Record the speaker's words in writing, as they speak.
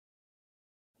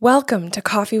Welcome to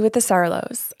Coffee with the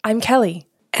Sarlos. I'm Kelly.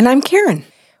 And I'm Karen.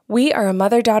 We are a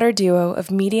mother-daughter duo of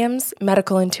mediums,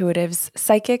 medical intuitives,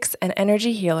 psychics, and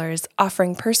energy healers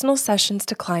offering personal sessions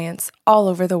to clients all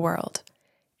over the world.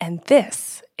 And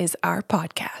this is our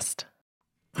podcast.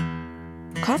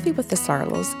 Coffee with the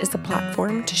Sarlos is a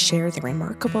platform to share the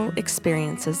remarkable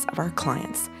experiences of our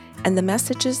clients and the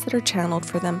messages that are channeled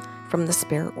for them from the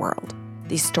spirit world.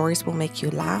 These stories will make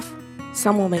you laugh,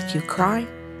 some will make you cry,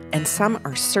 and some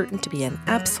are certain to be an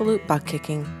absolute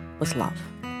butt-kicking with love.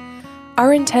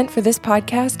 Our intent for this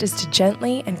podcast is to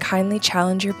gently and kindly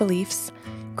challenge your beliefs,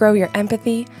 grow your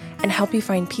empathy, and help you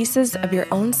find pieces of your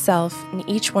own self in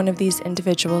each one of these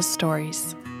individual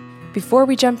stories. Before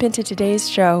we jump into today's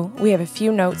show, we have a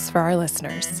few notes for our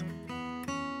listeners.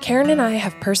 Karen and I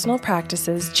have personal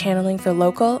practices channeling for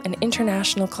local and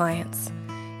international clients.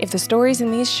 If the stories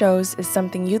in these shows is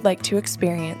something you'd like to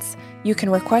experience, you can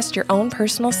request your own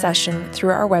personal session through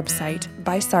our website,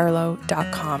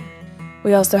 bysarlo.com.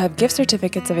 We also have gift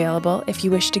certificates available if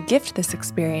you wish to gift this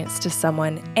experience to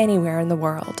someone anywhere in the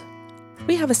world.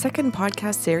 We have a second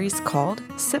podcast series called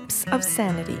Sips of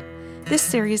Sanity. This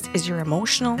series is your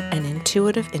emotional and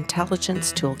intuitive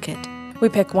intelligence toolkit. We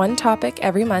pick one topic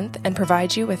every month and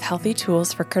provide you with healthy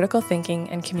tools for critical thinking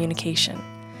and communication.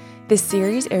 This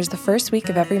series airs the first week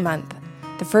of every month.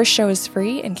 The first show is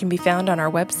free and can be found on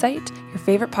our website, your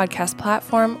favorite podcast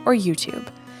platform, or YouTube.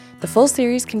 The full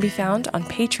series can be found on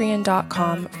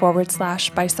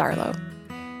patreon.com/bysarlo.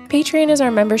 Patreon is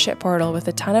our membership portal with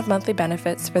a ton of monthly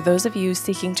benefits for those of you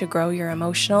seeking to grow your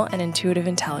emotional and intuitive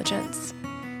intelligence.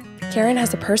 Karen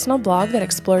has a personal blog that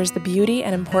explores the beauty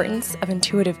and importance of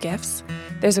intuitive gifts.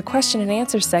 There's a question and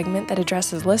answer segment that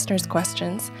addresses listeners'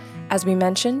 questions. As we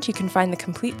mentioned, you can find the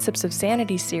complete Sips of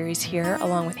Sanity series here,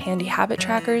 along with handy habit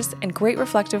trackers and great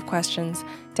reflective questions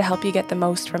to help you get the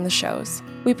most from the shows.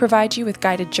 We provide you with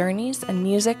guided journeys and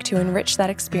music to enrich that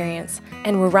experience,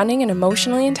 and we're running an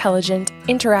emotionally intelligent,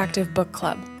 interactive book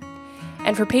club.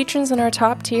 And for patrons in our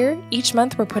top tier, each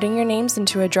month we're putting your names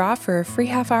into a draw for a free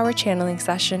half-hour channeling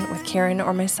session with Karen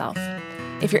or myself.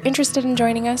 If you're interested in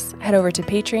joining us, head over to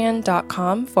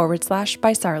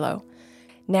patreon.com/bysarlo.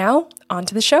 Now, on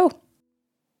to the show.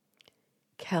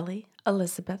 Kelly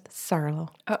Elizabeth Sarlo.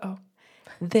 Uh-oh.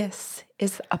 This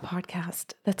is a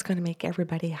podcast that's going to make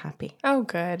everybody happy. Oh,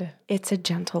 good. It's a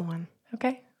gentle one.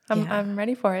 Okay. I'm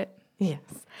ready for it. Yes.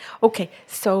 Okay,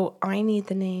 so I need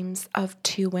the names of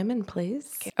two women,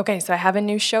 please. Okay, so I have a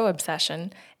new show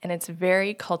obsession, and it's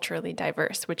very culturally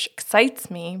diverse, which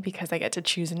excites me because I get to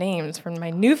choose names from my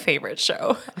new favorite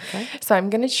show. Okay. So I'm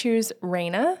going to choose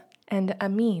Raina and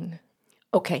Amin.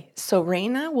 Okay, so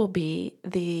Raina will be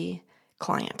the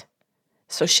client.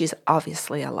 So she's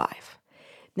obviously alive.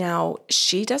 Now,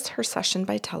 she does her session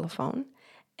by telephone,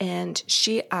 and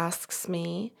she asks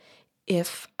me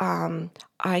if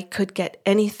I could get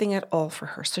anything at all for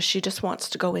her. So she just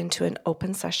wants to go into an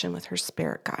open session with her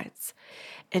spirit guides.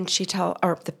 And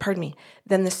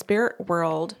then the spirit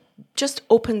world just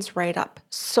opens right up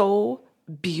so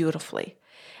beautifully.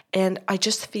 And I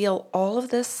just feel all of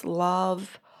this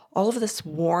love, all of this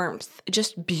warmth,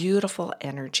 just beautiful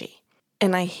energy.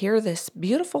 And I hear this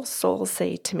beautiful soul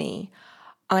say to me,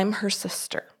 I'm her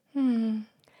sister. And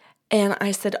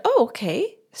I said, oh,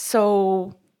 okay.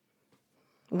 So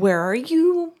where are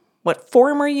you? What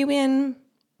form are you in?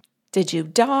 Did you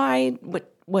die?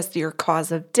 What was your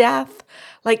cause of death?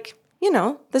 Like,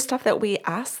 the stuff that we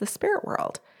ask the spirit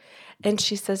world. And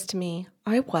she says to me,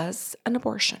 I was an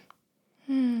abortion.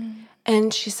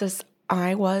 And she says,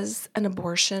 I was an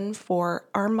abortion for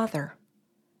our mother.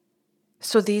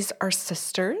 So these are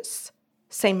sisters,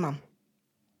 same mom.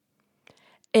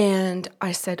 And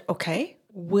I said, okay,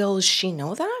 will she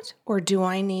know that? Or do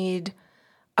I need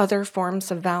other forms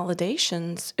of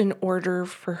validations in order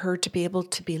for her to be able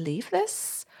to believe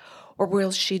this? Or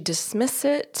will she dismiss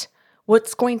it?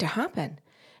 What's going to happen?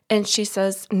 And she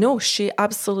says, no, she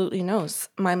absolutely knows.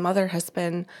 My mother has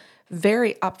been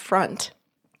very upfront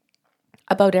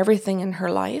about everything in her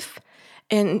life.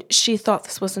 And she thought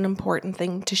this was an important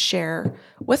thing to share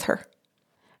with her.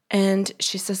 And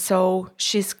she says, so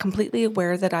she's completely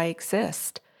aware that I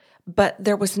exist. But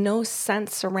there was no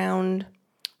sense around,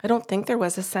 I don't think there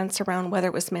was a sense around whether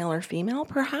it was male or female,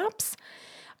 perhaps.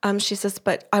 She says,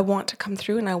 but I want to come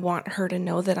through and I want her to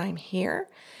know that I'm here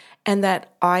and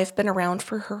that I've been around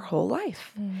for her whole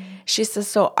life. She says,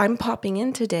 so I'm popping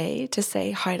in today to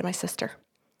say hi to my sister.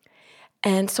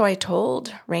 And so I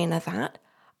told Raina that.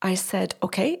 I said,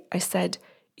 okay. I said,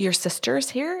 your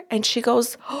sister's here? And she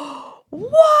goes, oh,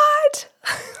 what?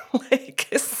 Like,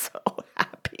 so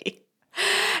happy.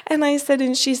 And I said,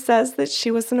 and she says that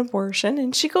she was an abortion.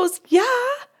 And she goes, yeah.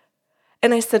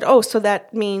 And I said, oh, so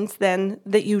that means then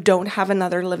that you don't have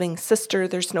another living sister.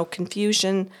 There's no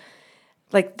confusion,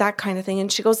 like that kind of thing.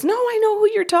 And she goes, no, I know who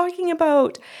you're talking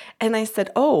about. And I said,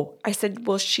 well,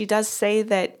 she does say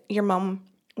that your mom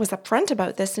was upfront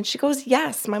about this. And she goes,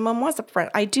 yes, my mom was upfront.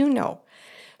 I do know.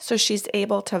 So she's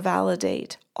able to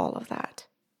validate all of that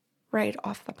right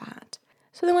off the bat.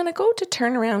 So then when I go to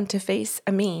turn around to face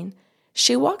Amin,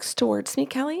 she walks towards me,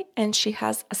 Kelly, and she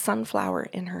has a sunflower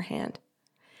in her hand.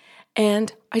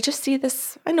 And I just see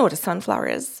this. I know what a sunflower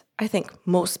is. I think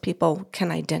most people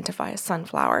can identify a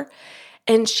sunflower.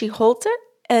 And she holds it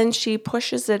and she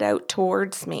pushes it out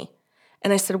towards me.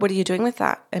 And I said, what are you doing with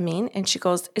that, Amin? And she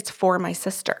goes, it's for my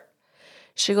sister.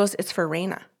 She goes, it's for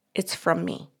Raina. It's from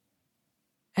me.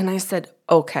 And I said,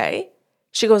 okay.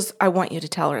 She goes, I want you to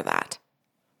tell her that.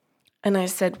 And I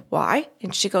said, why?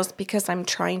 And she goes, because I'm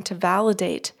trying to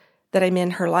validate that I'm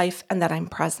in her life and that I'm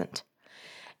present.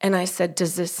 And I said,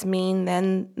 does this mean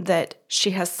then that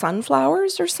she has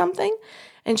sunflowers or something?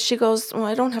 And she goes, well,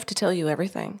 I don't have to tell you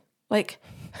everything. Like,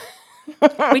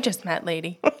 we just met,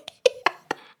 lady.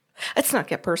 Let's not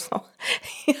get personal.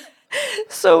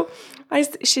 So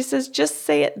she says, just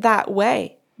say it that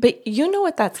way. But you know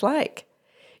what that's like.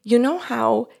 You know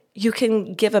how you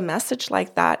can give a message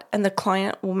like that and the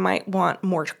client might want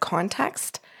more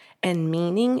context and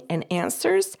meaning and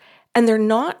answers, and they're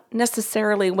not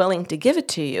necessarily willing to give it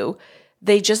to you.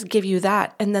 They just give you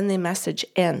that, and then the message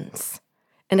ends.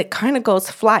 And it kind of goes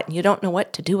flat, and you don't know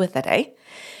what to do with it, eh?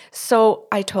 So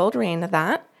I told Raina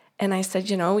that, and I said,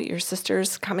 your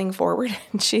sister's coming forward,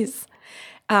 and she's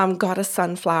got a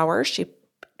sunflower. She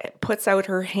puts out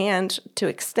her hand to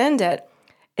extend it.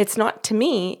 It's not to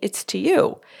me, it's to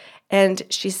you. And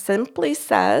she simply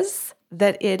says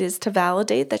that it is to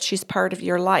validate that she's part of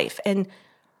your life. And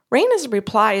Raina's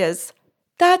reply is,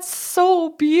 that's so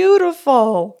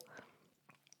beautiful.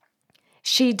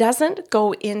 She doesn't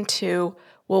go into,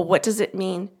 well, what does it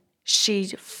mean? She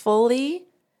fully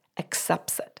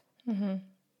accepts it. Mm-hmm.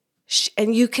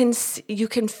 And you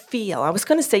can feel, I was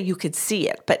going to say you could see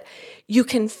it, but you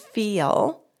can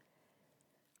feel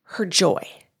her joy.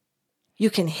 You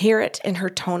can hear it in her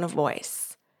tone of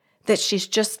voice, that she's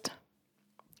just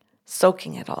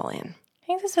soaking it all in. I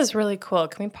think this is really cool.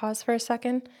 Can we pause for a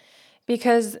second?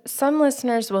 Because some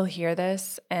listeners will hear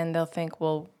this and they'll think,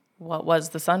 well, what was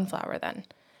the sunflower then?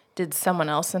 Did someone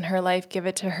else in her life give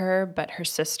it to her, but her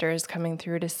sister is coming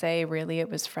through to say, really, it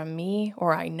was from me,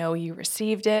 or I know you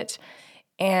received it?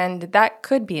 And that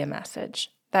could be a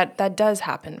message. That does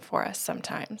happen for us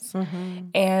sometimes. Mm-hmm.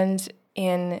 And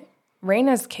in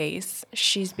Raina's case,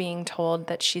 she's being told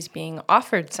that she's being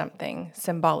offered something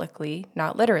symbolically,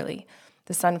 not literally.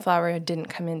 The sunflower didn't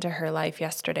come into her life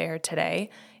yesterday or today.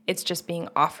 It's just being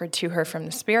offered to her from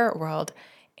the spirit world.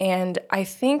 And I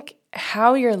think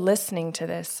how you're listening to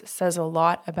this says a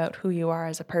lot about who you are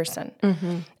as a person.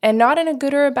 Mm-hmm. And not in a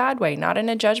good or a bad way, not in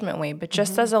a judgment way, but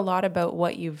just says a lot about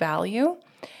what you value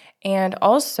and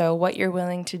also what you're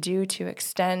willing to do to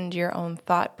extend your own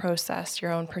thought process,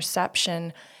 your own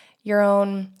perception, your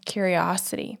own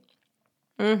curiosity.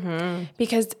 Mm-hmm.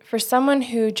 Because for someone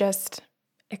who just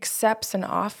accepts an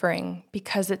offering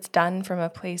because it's done from a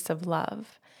place of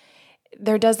love,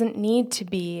 there doesn't need to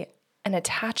be an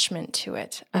attachment to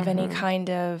it of any kind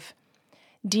of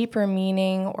deeper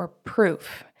meaning or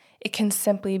proof. It can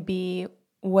simply be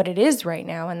what it is right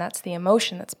now, and that's the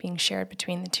emotion that's being shared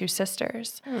between the two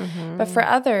sisters. Mm-hmm. But for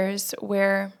others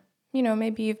where,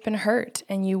 maybe you've been hurt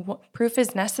and proof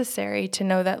is necessary to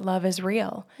know that love is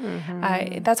real.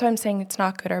 Mm-hmm. That's why I'm saying it's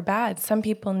not good or bad. Some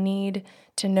people need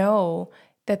to know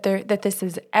that this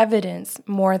is evidence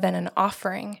more than an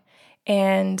offering.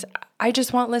 And I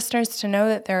just want listeners to know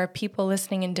that there are people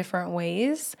listening in different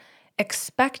ways,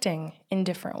 expecting in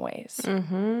different ways.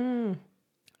 Mm-hmm.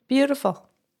 Beautiful.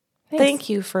 Thank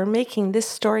you for making this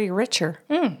story richer.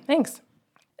 Thanks.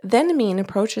 Then Amin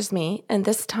approaches me, and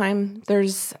this time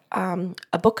there's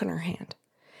a book in her hand.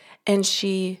 And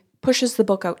she pushes the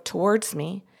book out towards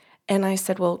me, and I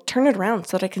said, well, turn it around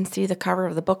so that I can see the cover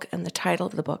of the book and the title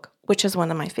of the book, which is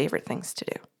one of my favorite things to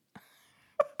do.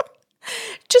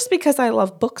 Just because I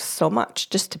love books so much,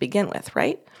 just to begin with,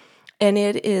 right? And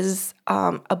it is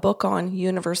a book on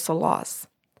universal laws.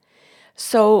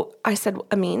 So I said,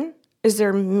 Amin, is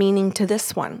there meaning to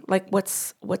this one? Like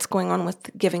what's going on with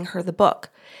giving her the book?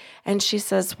 And she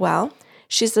says,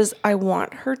 I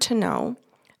want her to know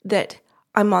that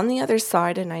I'm on the other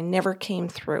side and I never came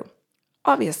through.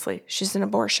 Obviously, she's an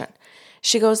abortion.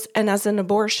 She goes, and as an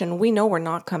abortion, we know we're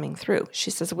not coming through.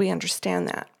 She says, we understand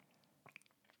that.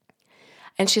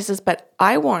 And she says, but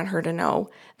I want her to know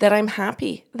that I'm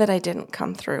happy that I didn't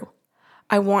come through.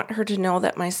 I want her to know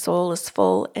that my soul is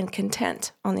full and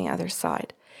content on the other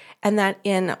side, and that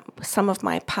in some of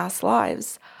my past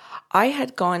lives, I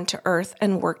had gone to Earth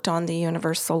and worked on the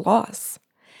universal laws,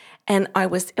 and I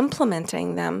was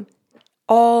implementing them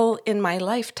all in my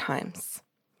lifetimes.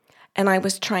 And I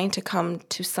was trying to come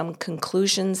to some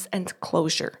conclusions and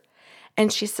closure.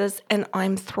 And she says, and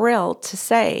I'm thrilled to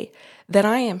say that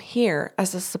I am here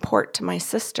as a support to my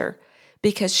sister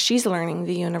because she's learning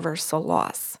the universal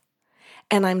laws.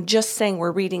 And I'm just saying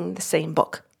we're reading the same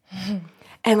book.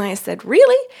 And I said,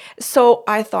 really? So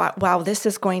I thought, wow, this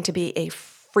is going to be a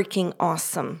freaking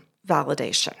awesome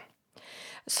validation.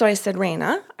 So I said,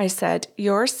 Raina, I said,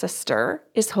 your sister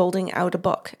is holding out a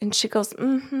book. And she goes,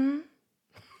 mm-hmm.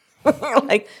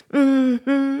 Like,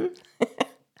 mm-hmm.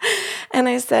 And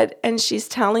I said, and she's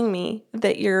telling me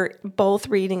that you're both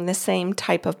reading the same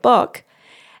type of book.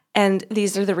 And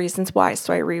these are the reasons why.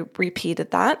 So I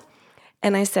repeated that.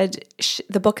 And I said,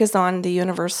 the book is on the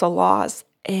universal laws.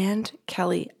 And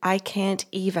Kelly, I can't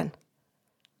even,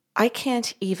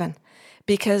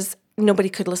 because nobody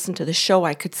could listen to the show.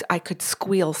 I could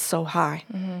squeal so high.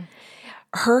 Mm-hmm.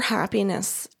 Her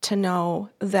happiness to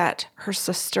know that her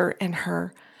sister and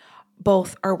her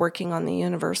both are working on the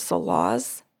universal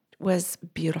laws was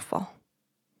beautiful.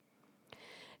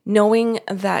 Knowing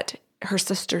that her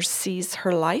sister sees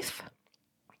her life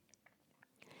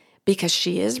because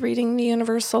she is reading the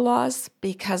universal laws,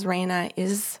 because Raina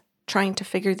is trying to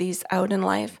figure these out in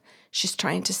life. She's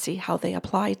trying to see how they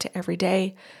apply to every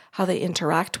day, how they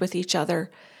interact with each other,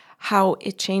 how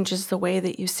it changes the way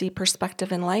that you see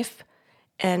perspective in life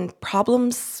and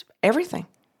problems, everything.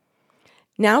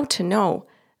 Now to know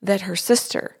that her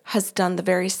sister has done the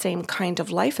very same kind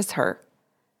of life as her,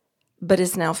 but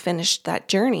has now finished that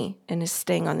journey and is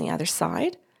staying on the other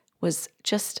side was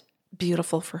just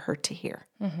beautiful for her to hear.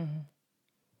 Mm-hmm.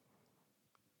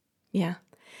 Yeah.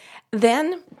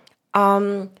 Then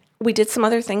we did some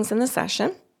other things in the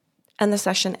session, and the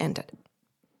session ended.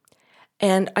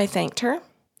 And I thanked her,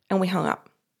 and we hung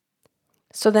up.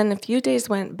 So then a few days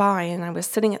went by, and I was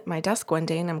sitting at my desk one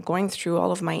day, and I'm going through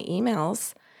all of my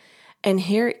emails, and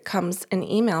here comes an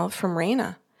email from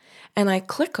Raina. And I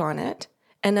click on it,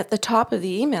 and at the top of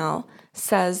the email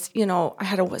says, I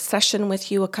had a session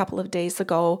with you a couple of days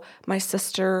ago. My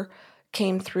sister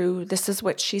came through. This is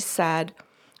what she said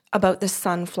about the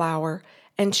sunflower.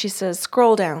 And she says,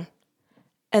 scroll down.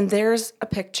 And there's a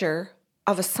picture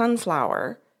of a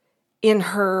sunflower in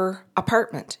her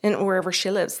apartment, in wherever she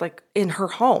lives, like in her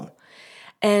home.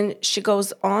 And she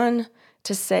goes on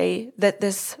to say that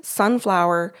this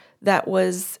sunflower that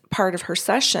was part of her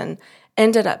session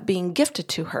ended up being gifted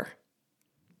to her.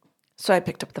 So I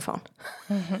picked up the phone.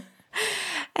 Mm-hmm.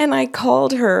 And I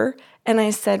called her and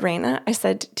I said, Raina, I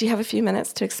said, do you have a few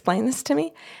minutes to explain this to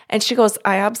me? And she goes,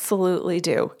 I absolutely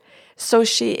do. So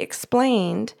she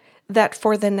explained that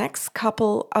for the next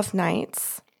couple of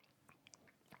nights,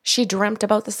 she dreamt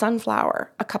about the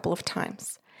sunflower a couple of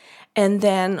times. And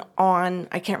then on,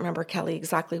 I can't remember, Kelly,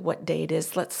 exactly what day it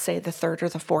is, let's say the third or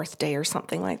the fourth day or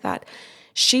something like that,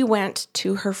 she went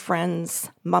to her friend's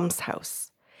mom's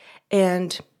house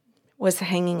and was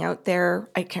hanging out there.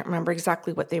 I can't remember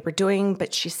exactly what they were doing,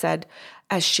 but she said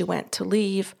as she went to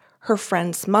leave, her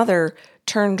friend's mother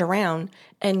turned around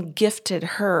and gifted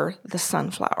her the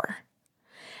sunflower.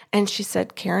 And she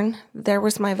said, Karen, there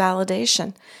was my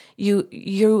validation.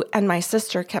 You and my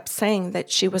sister kept saying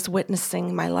that she was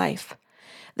witnessing my life,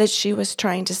 that she was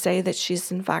trying to say that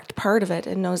she's in fact part of it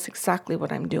and knows exactly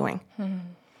what I'm doing. Hmm.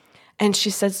 And she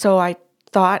said, so I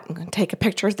thought I'm going to take a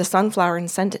picture of the sunflower and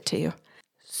send it to you.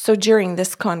 So during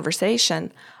this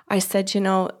conversation, I said,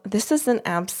 this is an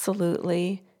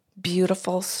absolutely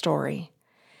beautiful story.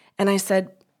 And I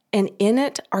said, and in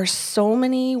it are so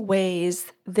many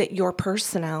ways that your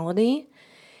personality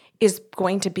is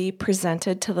going to be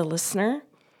presented to the listener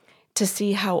to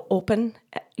see how open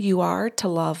you are to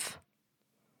love,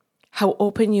 how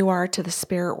open you are to the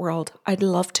spirit world. I'd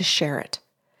love to share it.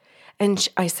 And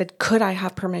I said, could I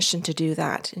have permission to do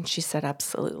that? And she said,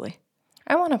 absolutely.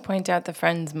 I want to point out the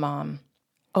friend's mom.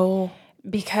 Oh,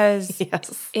 because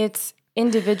yes. It's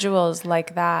individuals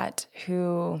like that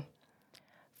who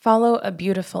follow a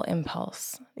beautiful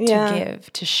impulse to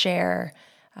give, to share.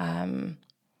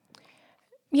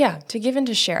 To give and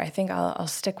to share. I think I'll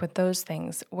stick with those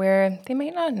things where they may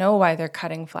not know why they're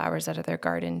cutting flowers out of their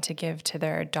garden to give to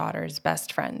their daughter's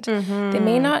best friend. Mm-hmm. They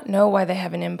may not know why they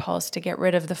have an impulse to get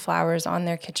rid of the flowers on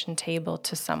their kitchen table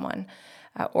to someone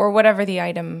or whatever the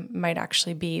item might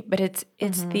actually be. But it's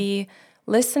the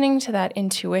listening to that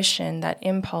intuition, that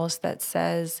impulse that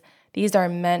says these are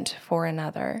meant for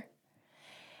another.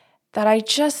 that I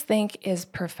just think is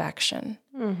perfection.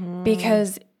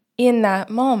 Because in that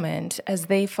moment, as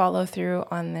they follow through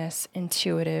on this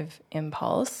intuitive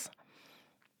impulse,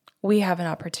 we have an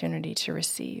opportunity to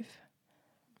receive.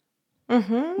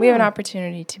 We have an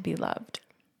opportunity to be loved.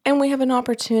 And we have an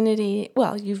opportunity,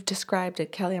 well, you've described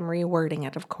it, Kelly, I'm rewording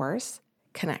it, of course,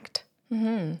 connect.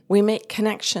 We make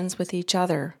connections with each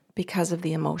other because of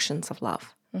the emotions of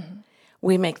love.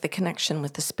 We make the connection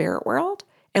with the spirit world,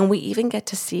 and we even get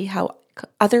to see how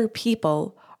other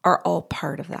people are all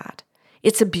part of that.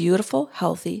 It's a beautiful,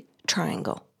 healthy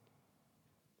triangle,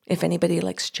 if anybody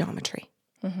likes geometry.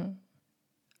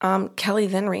 Kelly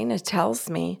then Raina tells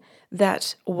me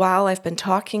that while I've been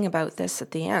talking about this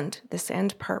at the end, this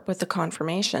end part with the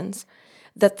confirmations,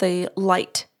 that the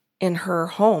light in her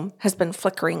home has been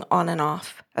flickering on and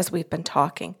off as we've been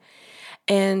talking.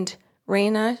 And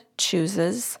Raina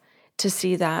chooses to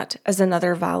see that as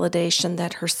another validation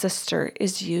that her sister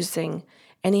is using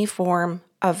any form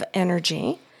of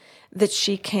energy that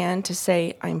she can to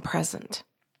say, I'm present.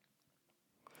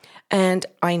 And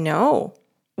I know,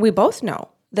 we both know,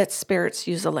 that spirits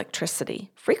use electricity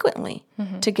frequently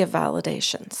to give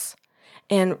validations.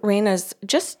 And Raina's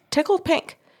just tickled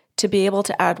pink to be able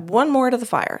to add one more to the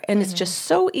fire. And it's just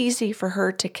so easy for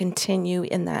her to continue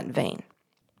in that vein.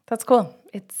 That's cool.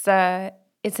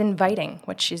 It's inviting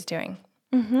what she's doing.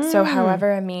 So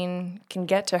however Amin can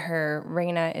get to her,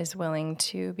 Raina is willing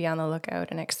to be on the lookout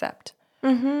and accept.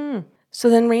 So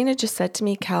then Raina just said to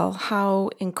me, Cal,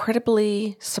 how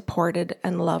incredibly supported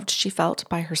and loved she felt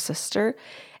by her sister,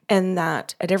 and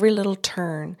that at every little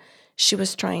turn, she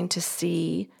was trying to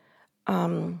see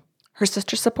her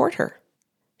sister support her.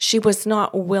 She was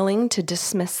not willing to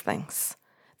dismiss things,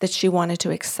 that she wanted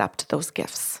to accept those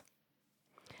gifts.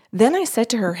 Then I said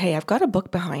to her, hey, I've got a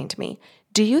book behind me.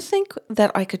 Do you think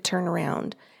that I could turn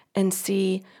around and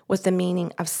see what the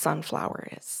meaning of sunflower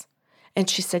is? And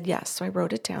she said, yes. So I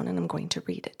wrote it down and I'm going to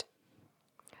read it.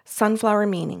 Sunflower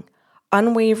meaning,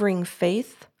 unwavering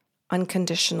faith,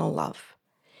 unconditional love.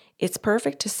 It's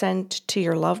perfect to send to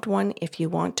your loved one if you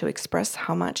want to express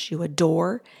how much you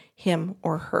adore him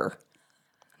or her.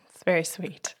 It's very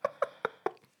sweet.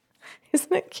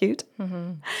 Isn't it cute?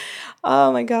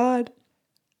 Oh my God.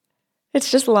 It's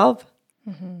just love.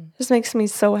 This makes me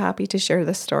so happy to share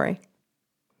this story.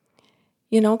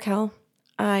 You know, Cal,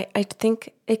 I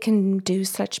think it can do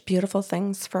such beautiful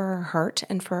things for our heart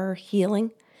and for our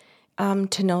healing,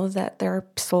 to know that there are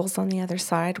souls on the other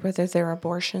side, whether they're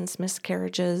abortions,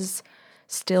 miscarriages,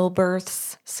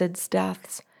 stillbirths, SIDS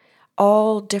deaths,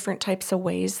 all different types of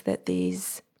ways that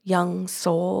these young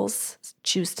souls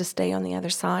choose to stay on the other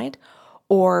side,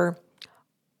 or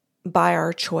by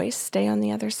our choice stay on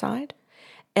the other side,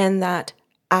 and that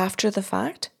after the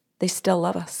fact, they still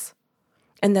love us.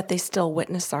 And that they still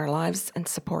witness our lives and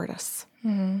support us.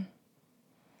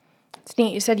 It's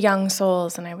neat. You said young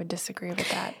souls, and I would disagree with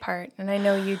that part. And I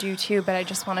know you do too, but I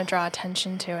just want to draw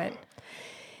attention to it.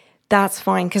 That's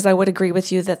fine, because I would agree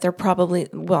with you that they're probably,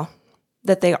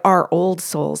 that they are old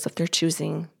souls if they're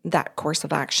choosing that course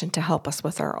of action to help us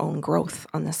with our own growth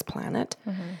on this planet.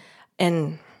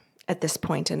 And at this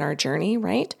point in our journey,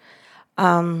 right?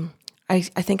 I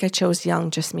think I chose young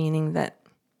just meaning that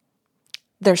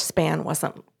their span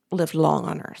wasn't lived long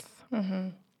on Earth.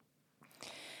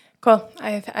 Cool.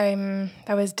 That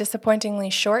was disappointingly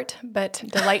short, but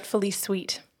delightfully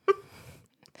sweet.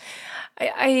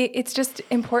 It's just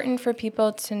important for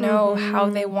people to know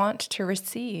how they want to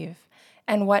receive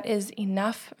and what is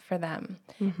enough for them.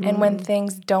 And when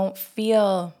things don't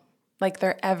feel like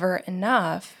they're ever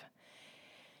enough,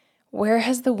 where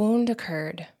has the wound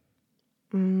occurred?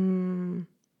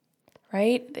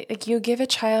 Right? Like you give a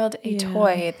child a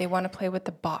toy, they want to play with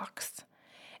the box.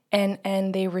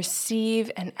 And they receive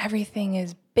and everything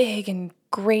is big and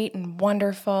great and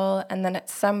wonderful. And then at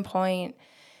some point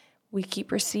we keep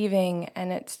receiving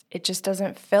and it just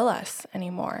doesn't fill us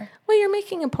anymore. Well, you're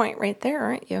making a point right there,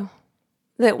 aren't you?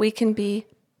 That we can be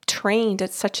trained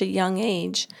at such a young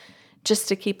age just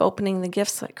to keep opening the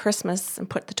gifts at Christmas and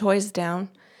put the toys down.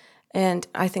 And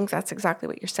I think that's exactly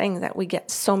what you're saying, that we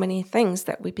get so many things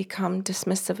that we become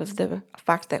dismissive of the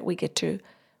fact that we get to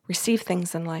receive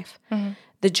things in life.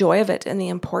 The joy of it and the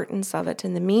importance of it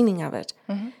and the meaning of it.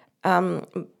 And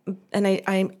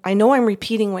I know I'm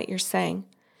repeating what you're saying.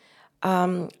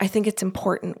 I think it's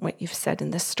important what you've said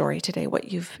in this story today,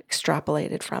 what you've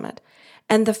extrapolated from it.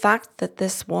 And the fact that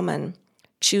this woman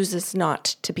chooses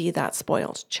not to be that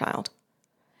spoiled child.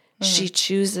 She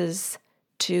chooses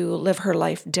to live her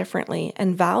life differently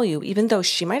and value, even though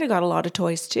she might have got a lot of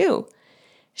toys too.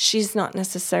 She's not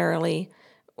necessarily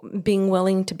being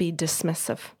willing to be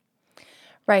dismissive.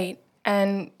 Right.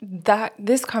 And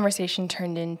this conversation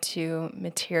turned into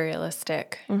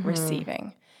materialistic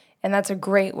receiving. And that's a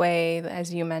great way,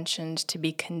 as you mentioned, to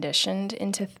be conditioned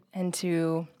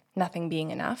into nothing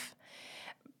being enough.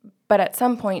 But at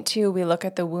some point, too, we look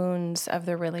at the wounds of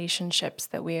the relationships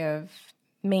that we have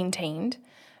maintained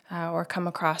or come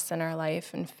across in our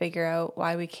life and figure out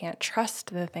why we can't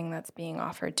trust the thing that's being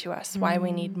offered to us, why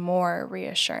we need more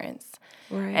reassurance.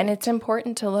 Right. And it's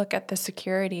important to look at the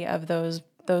security of those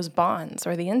bonds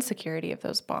or the insecurity of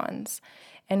those bonds.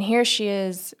 And here she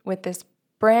is with this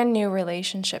brand new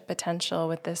relationship potential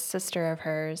with this sister of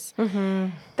hers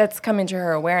that's come into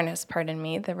her awareness, pardon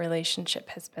me. The relationship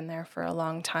has been there for a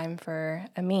long time for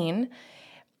Amin.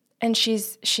 And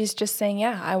she's just saying,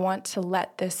 yeah, I want to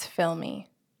let this fill me.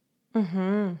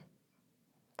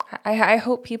 I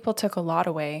hope people took a lot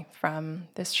away from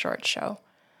this short show.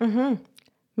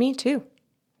 Me too.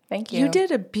 Thank you. You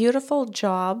did a beautiful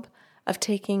job of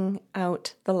taking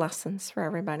out the lessons for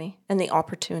everybody and the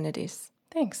opportunities.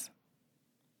 Thanks.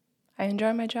 I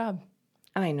enjoy my job.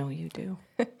 I know you do.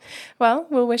 Well,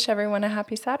 we'll wish everyone a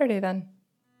happy Saturday then.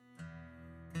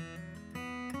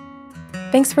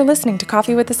 Thanks for listening to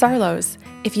Coffee with the Sarlos.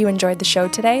 If you enjoyed the show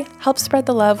today, help spread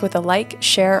the love with a like,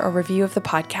 share, or review of the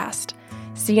podcast.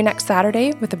 See you next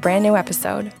Saturday with a brand new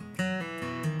episode.